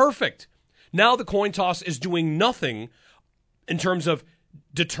 That's perfect. Now the coin toss is doing nothing in terms of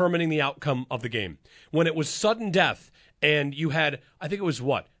determining the outcome of the game. When it was sudden death and you had, I think it was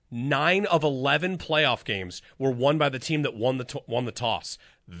 9 of 11 playoff games were won by the team that won the toss.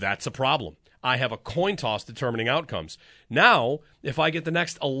 That's a problem. I have a coin toss determining outcomes. Now, if I get the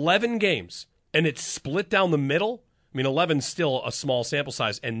next 11 games and it's split down the middle, I mean, 11's still a small sample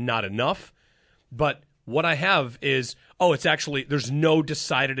size and not enough, but what I have is, it's actually, there's no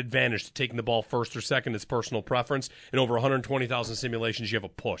decided advantage to taking the ball first or second. It's personal preference. In over 120,000 simulations, you have a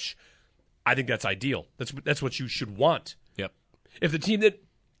push. I think that's ideal. That's what you should want. Yep. If the team that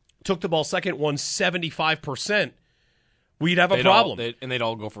took the ball second won 75%, we'd have a problem. They'd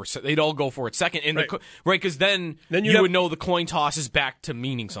all go for it second. And right, because then you would know the coin toss is back to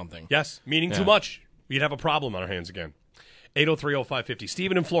meaning something. Yes, meaning too much. We'd have a problem on our hands again. 803-0550.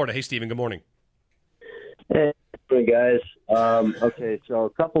 Steven in Florida. Hey, Steven, good morning. Hey, guys. Okay, so a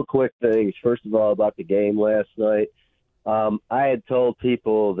couple quick things. First of all, about the game last night. I had told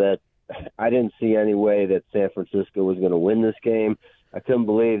people that I didn't see any way that San Francisco was going to win this game. I couldn't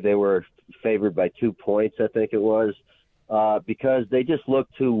believe they were favored by 2 points, I think it was, because they just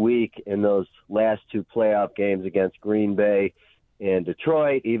looked too weak in those last 2 playoff games against Green Bay and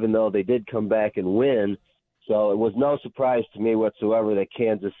Detroit, even though they did come back and win. So it was no surprise to me whatsoever that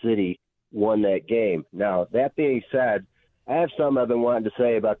Kansas City won that game. Now, that being said, I have something I've been wanting to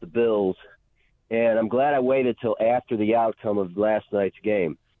say about the Bills, and I'm glad I waited till after the outcome of last night's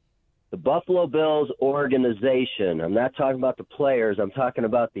game. The Buffalo Bills organization, I'm not talking about the players, I'm talking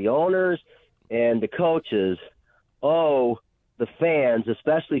about the owners and the coaches, the fans,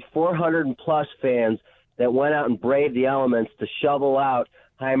 especially 400-plus fans that went out and braved the elements to shovel out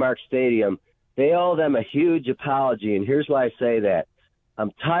Highmark Stadium, they owe them a huge apology, and here's why I say that.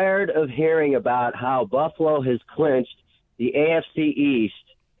 I'm tired of hearing about how Buffalo has clinched the AFC East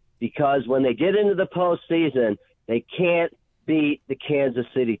because when they get into the postseason, they can't beat the Kansas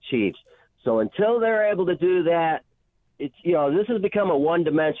City Chiefs. So until they're able to do that, it's, this has become a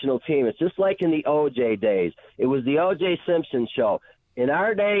one-dimensional team. It's just like in the O.J. days. It was the O.J. Simpson show. In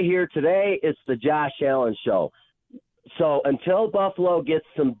our day here today, it's the Josh Allen show. So until Buffalo gets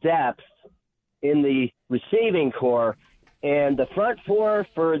some depth in the receiving core and the front four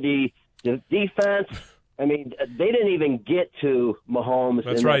for the defense, I mean, they didn't even get to Mahomes.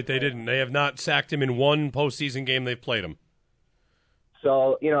 That's right, they didn't. They have not sacked him in one postseason game they've played him.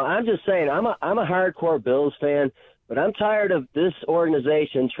 So, I'm just saying, I'm a hardcore Bills fan, but I'm tired of this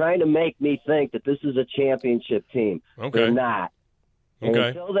organization trying to make me think that this is a championship team. Okay. They're not. And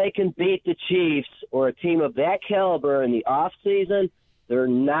until they can beat the Chiefs or a team of that caliber in the offseason, they're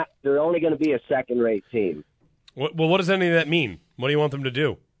not. They're only going to be a second-rate team. Well, what does any of that mean? What do you want them to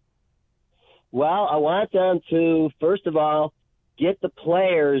do? Well, I want them to, first of all, get the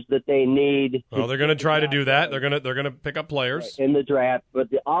players that they need. Well, they're going to try to do that. They're going to pick up players in the draft, but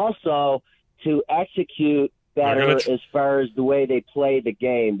also to execute better as far as the way they play the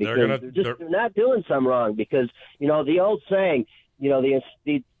game, because they're not doing something wrong. Because the old saying,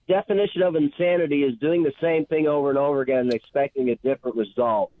 the definition of insanity is doing the same thing over and over again and expecting a different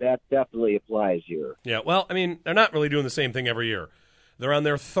result. That definitely applies here. Yeah, well, I mean, they're not really doing the same thing every year. They're on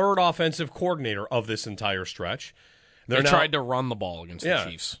their third offensive coordinator of this entire stretch. They tried to run the ball against the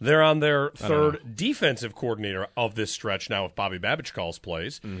Chiefs. They're on their third defensive coordinator of this stretch now if Bobby Babich calls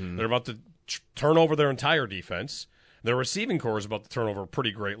plays. Mm-hmm. They're about to turn over their entire defense. Their receiving core is about to turn over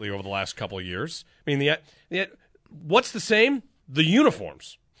pretty greatly over the last couple of years. I mean, what's the same? The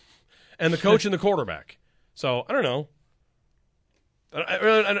uniforms and the coach and the quarterback. So, I don't know.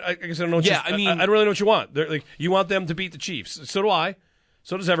 I guess I don't know what I don't really know what you want. You want them to beat the Chiefs. So do I.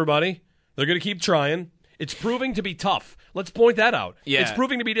 So does everybody. They're going to keep trying. It's proving to be tough. Let's point that out. Yeah. It's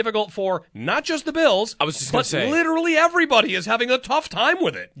proving to be difficult for not just the Bills, I was just going to say, literally everybody is having a tough time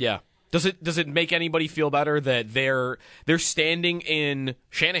with it. Yeah. Does it make anybody feel better that they're standing in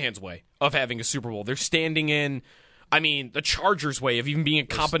Shanahan's way of having a Super Bowl? They're standing in, the Chargers' way of even being a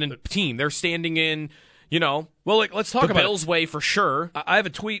competent team. They're standing in, let's talk about the Bills' way for sure. I have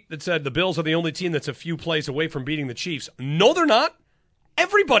a tweet that said the Bills are the only team that's a few plays away from beating the Chiefs. No, they're not.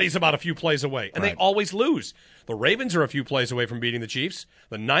 Everybody's about a few plays away, and they always lose. The Ravens are a few plays away from beating the Chiefs.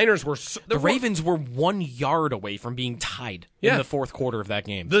 The Niners were... The Ravens were 1 yard away from being tied in the fourth quarter of that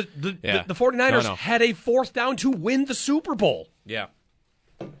game. The 49ers had a fourth down to win the Super Bowl. Yeah.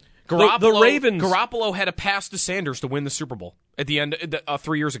 The Ravens... Garoppolo had a pass to Sanders to win the Super Bowl at the end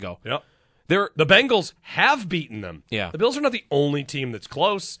 3 years ago. Yep. The Bengals have beaten them. Yeah. The Bills are not the only team that's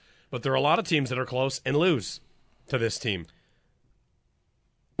close, but there are a lot of teams that are close and lose to this team.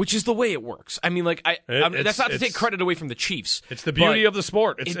 Which is the way it works. That's not to take credit away from the Chiefs. It's the beauty of the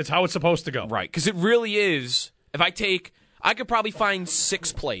sport. It's how it's supposed to go. Right, because it really is. I could probably find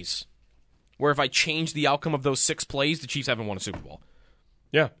 6 plays where if I change the outcome of those 6 plays, the Chiefs haven't won a Super Bowl.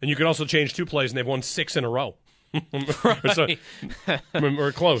 Yeah, and you can also change 2 plays, and they've won 6 in a row. Right.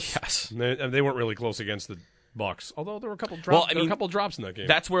 We're close. Yes. They weren't really close against the Bucks, although there were a couple drops. There were a couple drops in that game.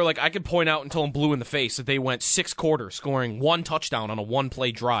 That's where I could point out until I'm blue in the face that they went 6 quarters, scoring 1 touchdown on a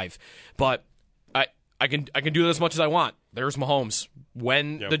 1-play drive. But I can do this as much as I want. There's Mahomes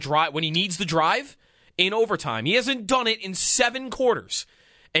when when he needs the drive in overtime. He hasn't done it in 7 quarters,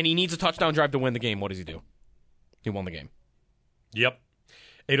 and he needs a touchdown drive to win the game. What does he do? He won the game. Yep.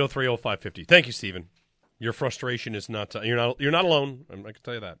 803-0550. Thank you, Stephen. Your frustration is not you're not alone. I can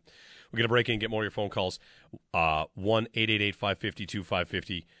tell you that. We're going to break in and get more of your phone calls.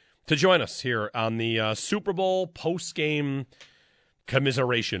 1-888-552-550 to join us here on the Super Bowl post-game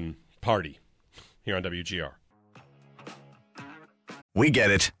commiseration party here on WGR. We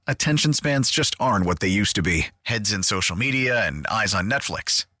get it. Attention spans just aren't what they used to be. Heads in social media and eyes on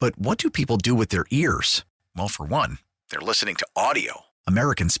Netflix. But what do people do with their ears? Well, for one, they're listening to audio.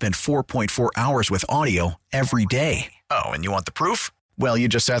 Americans spend 4.4 hours with audio every day. Oh, and you want the proof? Well, you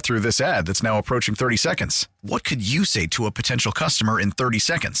just sat through this ad that's now approaching 30 seconds. What could you say to a potential customer in 30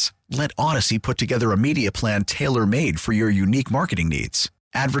 seconds? Let Odyssey put together a media plan tailor-made for your unique marketing needs.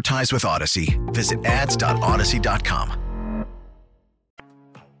 Advertise with Odyssey. Visit ads.odyssey.com.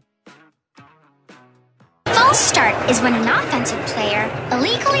 False start is when an offensive player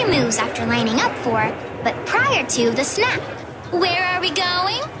illegally moves after lining up for, but prior to the snap. Where are we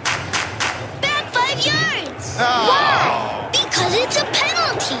going? Back 5 yards! Oh. Why? Because it's a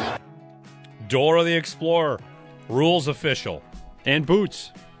penalty! Dora the Explorer. Rules official. And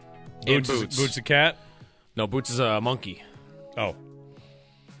Boots. Boots a cat? No, Boots is a monkey. Oh.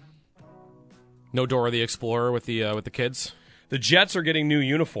 No Dora the Explorer with the kids? The Jets are getting new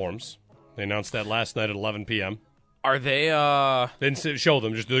uniforms. They announced that last night at 11 p.m. Are they, They didn't show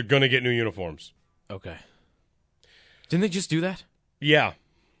them, just they're going to get new uniforms. Okay. Didn't they just do that? Yeah.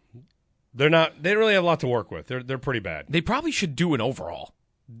 They don't really have a lot to work with. They're pretty bad. They probably should do an overhaul.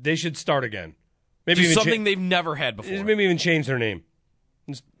 They should start again. Maybe do even something they've never had before. Maybe even change their name.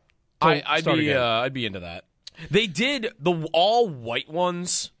 I'd be into that. They did the all white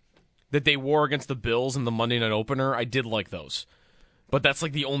ones that they wore against the Bills in the Monday night opener. I did like those. But that's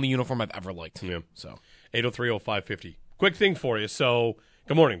like the only uniform I've ever liked. Yeah. So 803-0550. Quick thing for you. So,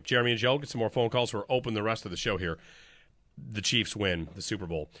 good morning. Jeremy and Joe, get some more phone calls. We're open the rest of the show here. The Chiefs win the Super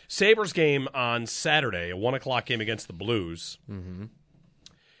Bowl. Sabres game on Saturday, a 1 o'clock game against the Blues. Mm-hmm.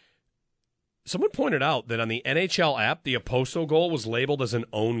 Someone pointed out that on the NHL app, the Oposo goal was labeled as an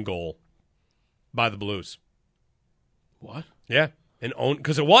own goal by the Blues. What? Yeah, an own,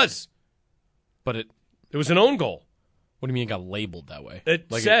 because it was. But it was an own goal. What do you mean it got labeled that way? It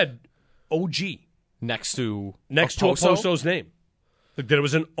said OG next to Oposo's name. Like that it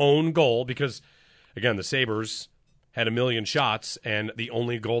was an own goal because, again, the Sabres had a million shots, and the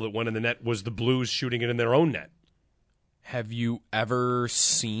only goal that went in the net was the Blues shooting it in their own net. Have you ever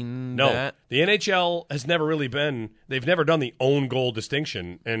seen that? No. The NHL has never really been, they've never done the own goal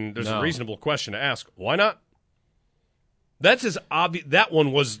distinction, and there's a reasonable question to ask. Why not? That's as obvious. That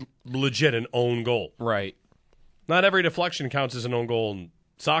one was legit an own goal. Right. Not every deflection counts as an own goal in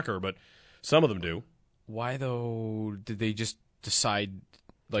soccer, but some of them do. Why, though, did they just decide,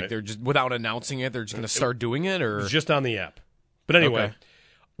 like, they're just, without announcing it, they're just going to start doing it? Or it was just on the app. But anyway,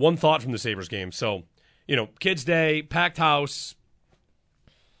 one thought from the Sabres game. So, Kids Day, packed house,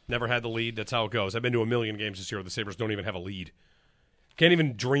 never had the lead. That's how it goes. I've been to a million games this year where the Sabres don't even have a lead. Can't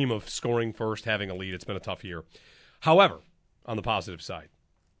even dream of scoring first, having a lead. It's been a tough year. However, on the positive side,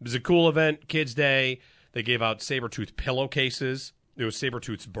 it was a cool event, Kids Day. They gave out Sabretooth pillowcases. It was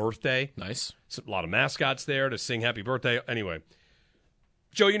Sabretooth's birthday. Nice. A lot of mascots there to sing happy birthday. Anyway,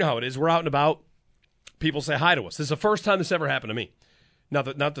 Joe, you know how it is. We're out and about. People say hi to us. This is the first time this ever happened to me. Not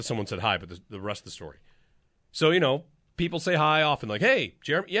that someone said hi, but the rest of the story. So, people say hi often, like, hey,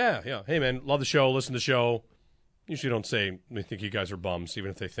 Jeremy, yeah. Hey, man, love the show, listen to the show. Usually don't say they think you guys are bums,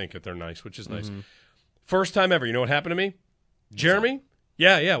 even if they think that they're nice, which is nice. Mm-hmm. First time ever. You know what happened to me? Jeremy?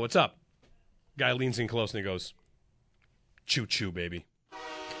 Yeah, what's up? Guy leans in close and he goes, choo-choo, baby.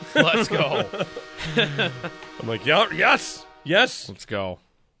 Let's go. I'm like, yes. Let's go.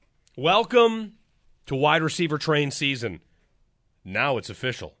 Welcome to wide receiver train season. Now it's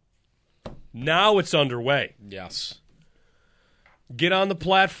official. Now it's underway. Yes. Get on the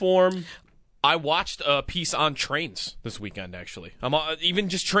platform. I watched a piece on trains this weekend, actually. Even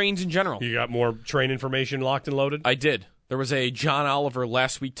just trains in general. You got more train information locked and loaded? I did. There was a John Oliver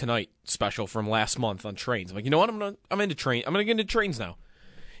Last Week Tonight special from last month on trains. I'm like, you know what? I'm into trains. I'm going to get into trains now.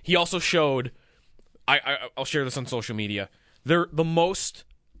 He also showed, I'll share this on social media, they're the most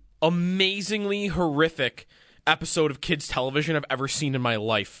amazingly horrific episode of kids television I've ever seen in my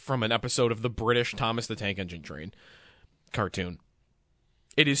life from an episode of the British Thomas the Tank Engine Train cartoon.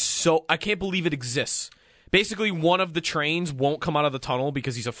 It is so... I can't believe it exists. Basically, one of the trains won't come out of the tunnel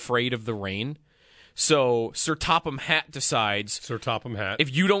because he's afraid of the rain. So Sir Topham Hatt decides... Sir Topham Hatt.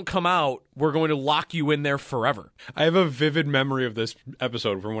 If you don't come out, we're going to lock you in there forever. I have a vivid memory of this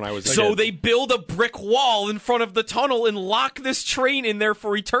episode from when I was a kid. So they build a brick wall in front of the tunnel and lock this train in there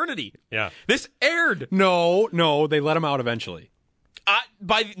for eternity. Yeah. This aired. No, they let him out eventually.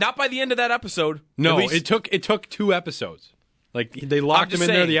 Not by the end of that episode. No, it took 2 episodes. Like, they locked him in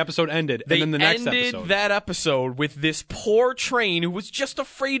there, the episode ended, and then the next episode. They ended that episode with this poor train who was just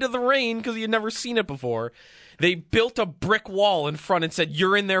afraid of the rain because he had never seen it before. They built a brick wall in front and said,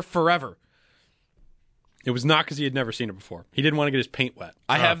 you're in there forever. It was not because he had never seen it before. He didn't want to get his paint wet.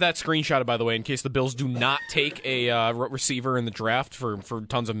 I have that screenshotted, by the way, in case the Bills do not take a receiver in the draft for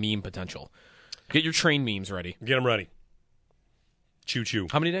tons of meme potential. Get your train memes ready. Get them ready. Choo-choo.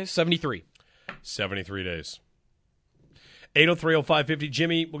 How many days? 73. 73 days. 803-0550.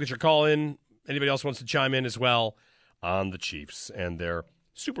 Jimmy, we'll get your call in. Anybody else wants to chime in as well on the Chiefs and their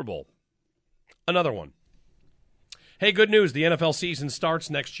Super Bowl. Another one. Hey, good news. The NFL season starts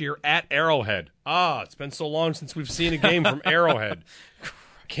next year at Arrowhead. It's been so long since we've seen a game from Arrowhead.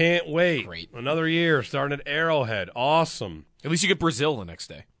 Can't wait. Great. Another year starting at Arrowhead. Awesome. At least you get Brazil the next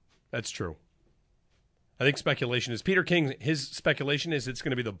day. That's true. I think speculation is, Peter King, his speculation is it's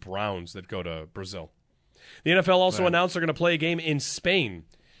going to be the Browns that go to Brazil. The NFL also announced they're going to play a game in Spain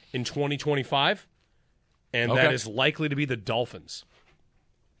in 2025, and that is likely to be the Dolphins.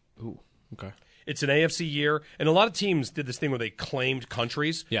 Ooh, okay. It's an AFC year, and a lot of teams did this thing where they claimed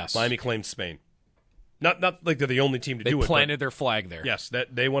countries. Yes. Miami claimed Spain. Not like they're the only team to do it. They planted their flag there. Yes,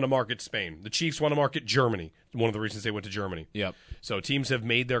 that they want to market Spain. The Chiefs want to market Germany. One of the reasons they went to Germany. Yep. So teams have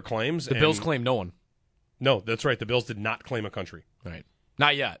made their claims. The Bills claim no one. No, that's right. The Bills did not claim a country. Right.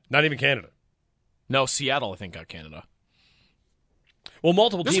 Not yet. Not even Canada. No, Seattle, I think, got Canada. Well,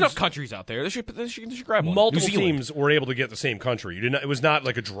 multiple There's teams. enough countries out there. They should grab one. Multiple teams were able to get the same country. It was not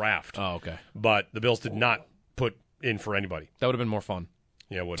like a draft. Oh, okay. But the Bills did not put in for anybody. That would have been more fun.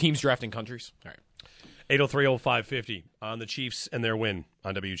 Yeah, it would. Teams drafting countries. All right. 803-0550 on the Chiefs and their win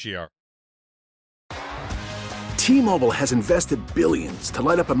on WGR. T-Mobile has invested billions to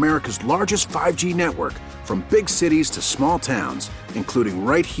light up America's largest 5G network, from big cities to small towns, including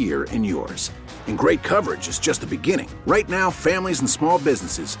right here in yours. And great coverage is just the beginning. Right now, families and small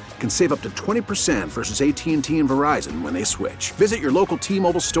businesses can save up to 20% versus AT&T and Verizon when they switch. Visit your local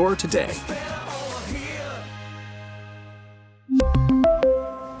T-Mobile store today.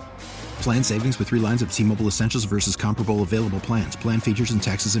 Plan savings with 3 lines of T-Mobile Essentials versus comparable available plans. Plan features and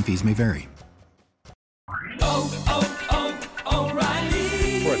taxes and fees may vary.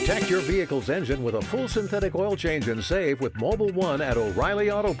 Protect your vehicle's engine with a full synthetic oil change and save with Mobil 1 at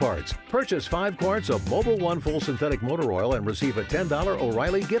O'Reilly Auto Parts. Purchase 5 quarts of Mobil 1 full synthetic motor oil and receive a $10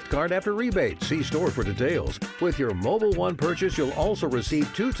 O'Reilly gift card after rebate. See store for details. With your Mobil 1 purchase, you'll also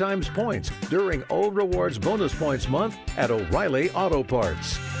receive 2 times points during O Rewards Bonus Points Month at O'Reilly Auto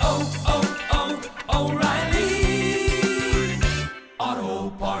Parts. O'Reilly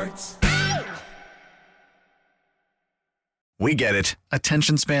Auto Parts. We get it.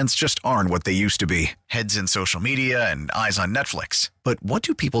 Attention spans just aren't what they used to be. Heads in social media and eyes on Netflix. But what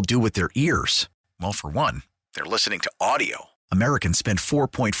do people do with their ears? Well, for one, they're listening to audio. Americans spend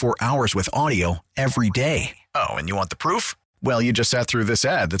 4.4 hours with audio every day. Oh, and you want the proof? Well, you just sat through this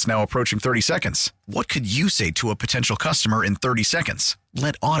ad that's now approaching 30 seconds. What could you say to a potential customer in 30 seconds?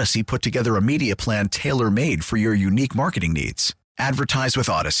 Let Odyssey put together a media plan tailor-made for your unique marketing needs. Advertise with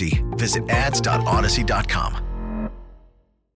Odyssey. Visit ads.odyssey.com.